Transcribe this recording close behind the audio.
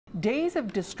Days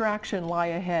of distraction lie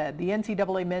ahead. The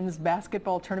NCAA men's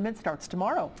basketball tournament starts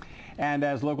tomorrow. And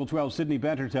as Local 12 Sydney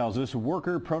Benter tells us,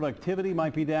 worker productivity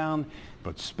might be down,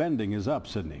 but spending is up,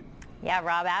 Sydney. Yeah,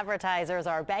 Rob, advertisers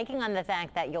are banking on the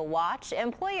fact that you'll watch.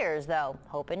 Employers, though,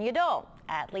 hoping you don't,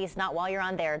 at least not while you're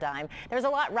on their dime. There's a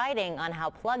lot riding on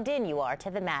how plugged in you are to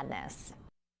the madness.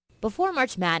 Before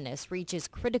March Madness reaches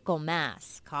critical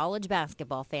mass, college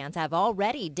basketball fans have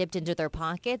already dipped into their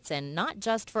pockets, and not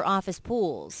just for office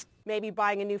pools. Maybe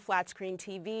buying a new flat screen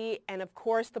TV, and of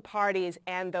course the parties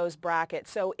and those brackets.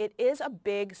 So it is a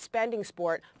big spending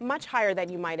sport, much higher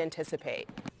than you might anticipate.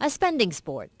 A spending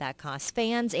sport that costs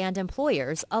fans and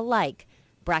employers alike.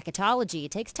 Bracketology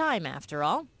takes time, after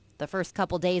all. The first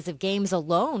couple days of games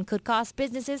alone could cost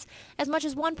businesses as much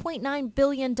as $1.9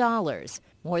 billion.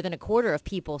 More than a quarter of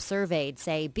people surveyed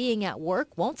say being at work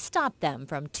won't stop them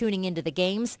from tuning into the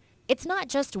games. It's not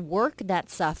just work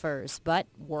that suffers, but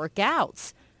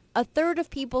workouts. A third of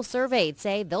people surveyed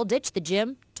say they'll ditch the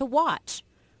gym to watch.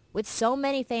 With so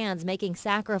many fans making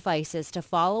sacrifices to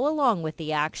follow along with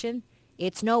the action,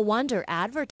 it's no wonder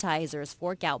advertisers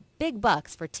fork out big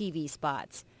bucks for TV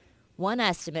spots. One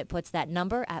estimate puts that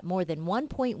number at more than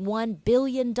 $1.1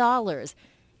 billion.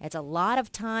 It's a lot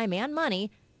of time and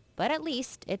money, but at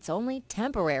least it's only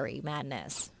temporary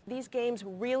madness. These games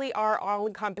really are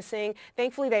all-encompassing.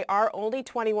 Thankfully, they are only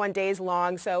 21 days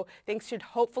long, so things should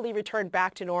hopefully return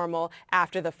back to normal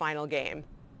after the final game.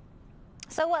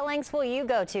 So what lengths will you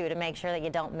go to make sure that you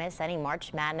don't miss any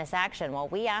March Madness action? Well,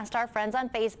 we asked our friends on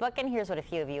Facebook, and here's what a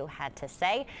few of you had to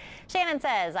say. Shannon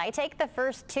says, I take the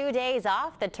first 2 days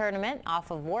off the tournament,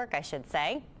 off of work, I should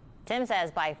say. Tim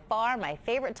says, by far my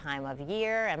favorite time of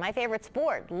year and my favorite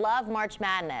sport. Love March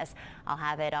Madness. I'll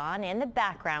have it on in the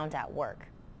background at work.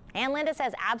 And Linda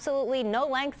says, absolutely no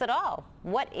lengths at all.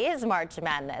 What is March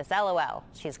Madness? LOL.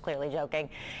 She's clearly joking.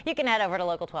 You can head over to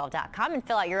local12.com and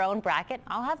fill out your own bracket.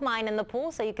 I'll have mine in the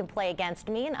pool so you can play against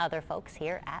me and other folks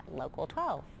here at Local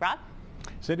 12. Rob?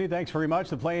 Sydney, thanks very much.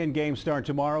 The play-in games start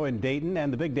tomorrow in Dayton,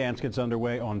 and the big dance gets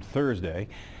underway on Thursday.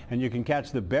 And you can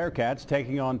catch the Bearcats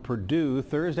taking on Purdue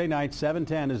Thursday night,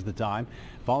 7:10 is the time,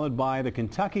 followed by the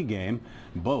Kentucky game,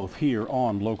 both here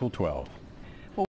on Local 12.